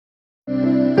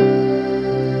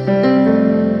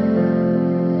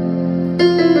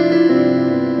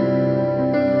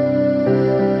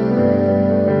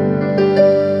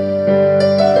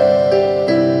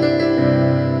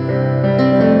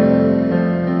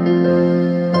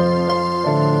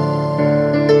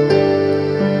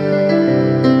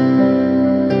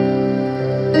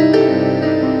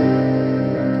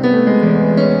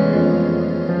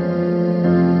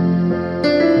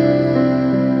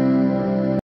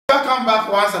welcome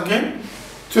back once again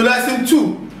to lesson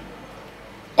 2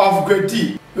 of grade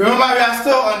D. Remember, we are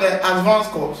still on the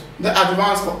advanced course.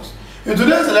 In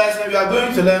today's lesson, we are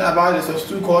going to learn about the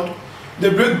sus2 chord,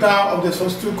 the breakdown of the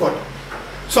sus2 chord.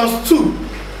 Sus2,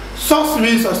 sus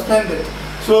means suspended,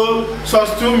 so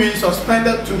sus2 means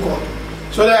suspended 2 chord.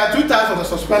 So there are 2 types of the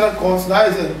suspended chords, that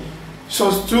is the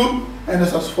sus2 and the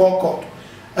sus4 chord.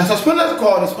 A suspended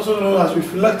chord is also known as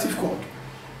reflective chord.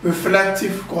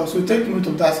 So take note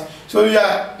of that. So we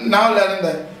are now learning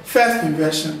the first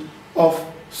inversion of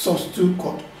sus2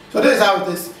 chord. So this is how it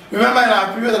is. Remember, in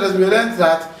our previous lesson we learned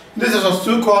that this is a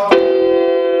sus2 chord,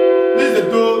 this is the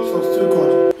do sus2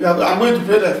 chord. I'm going to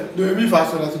play the do re mi fa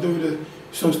sol to do with the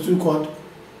sus2 chord.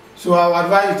 So I would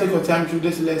advise you take your time through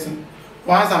this lesson.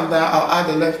 Once I'm done, I'll add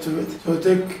the left to it. So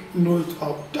take note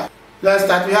of that. Let's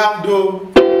start. We have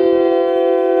do.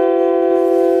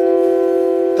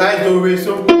 That is do re.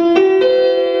 So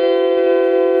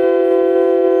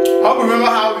I remember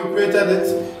how we created it.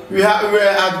 We were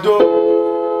at do,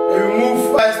 and we move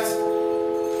first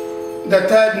the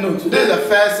third note. So this is the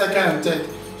first, second, and third.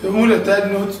 So we move the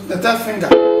third note, the third finger.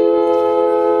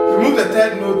 We move the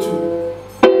third note to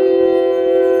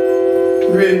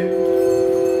re.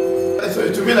 So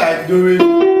it will be like do re.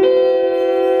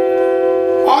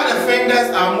 All the fingers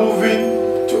are moving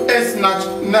to its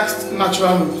next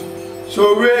natural note.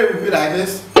 So re will be like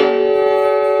this.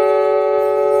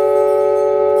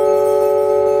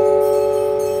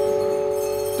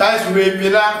 That is re mi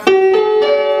la.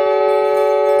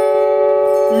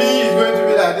 Mi is going to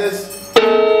be like this.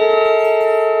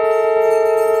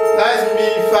 That is mi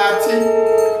fa ti.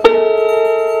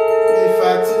 Mi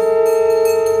fa ti.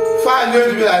 Fa is going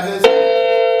to be like this.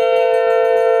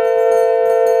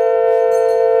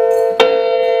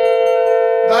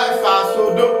 That is fa so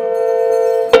do.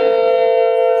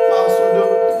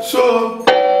 So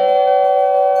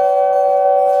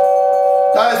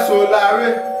that is so la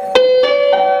re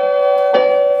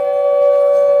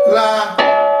la.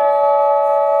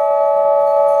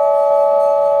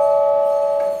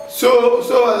 So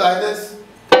like this.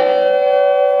 We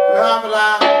have la.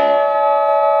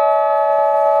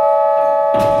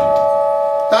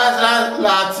 That's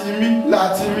la ti mi, la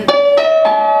ti mi.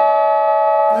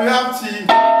 We have ti.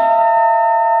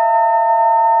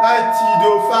 That is ti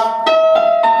do fa.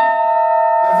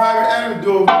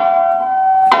 Do.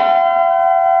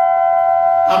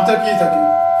 I'm taking it again.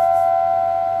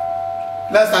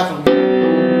 Let's start from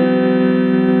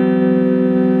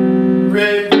re,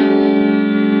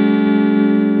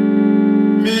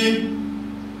 mi,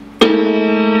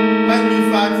 let me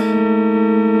fa ti,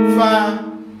 fa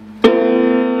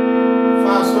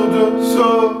so do, so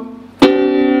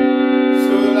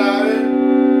la re,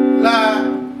 la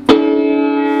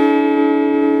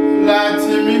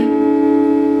ti mi.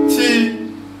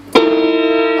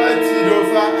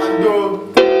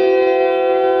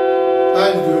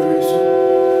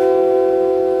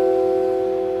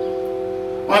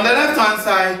 On the left hand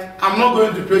side, I'm not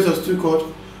going to play sus2 chord.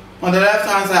 On the left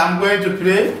hand side, I'm going to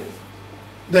play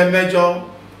the major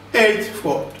 8th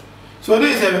chord. So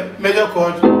this is a major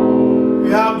chord.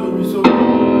 We have do re so,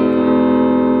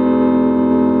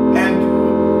 and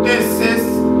this is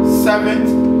 7th,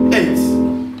 8th.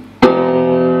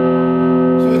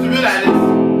 So it will be like this.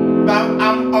 But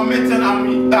I'm omitting,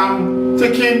 I'm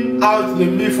taking out the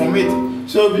mi from it.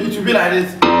 So it will be like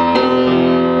this.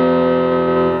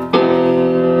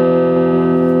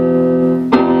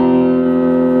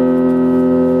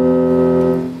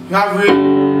 You have re,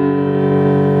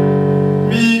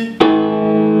 mi,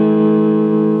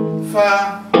 fa,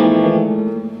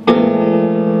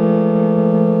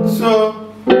 so,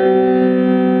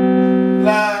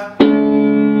 la,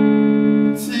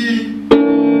 ti,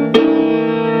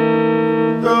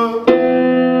 do.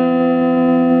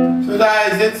 So that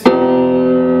is it.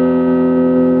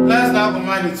 Let's now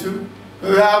combine the two. We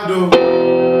have do.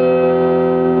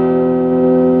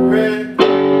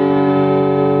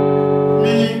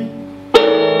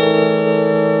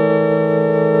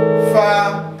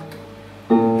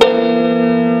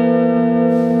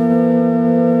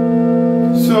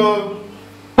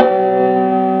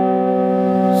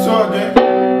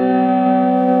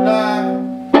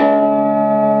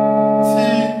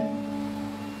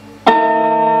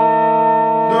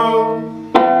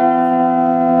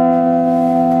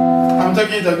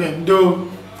 It again. Do,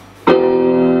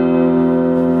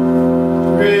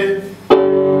 re,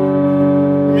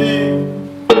 mi,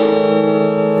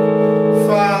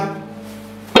 fa,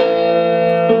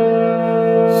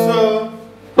 so,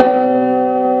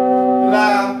 la,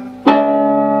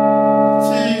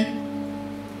 ti,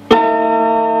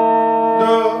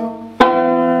 do.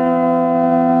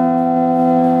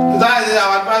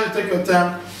 advise you take your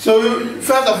time. So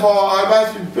first of all, I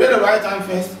advise you play the right hand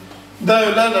first, then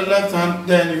you learn the left hand,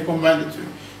 then you combine the two.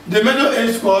 The middle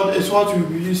 8th chord is what you'll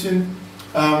be using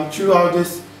throughout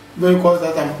this very chords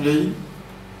that I'm playing.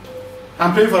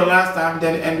 I'm playing for the last time,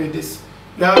 then end with this.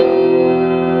 You have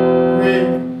Re,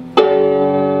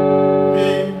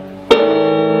 Mi,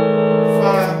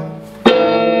 Fa,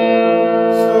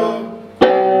 Sol,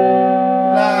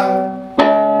 La,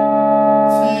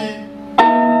 Si,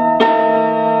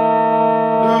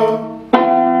 Do.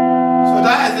 So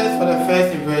that is it for the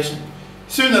first inversion.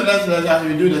 See you in the next lesson as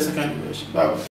we do the second inversion. Bye bye.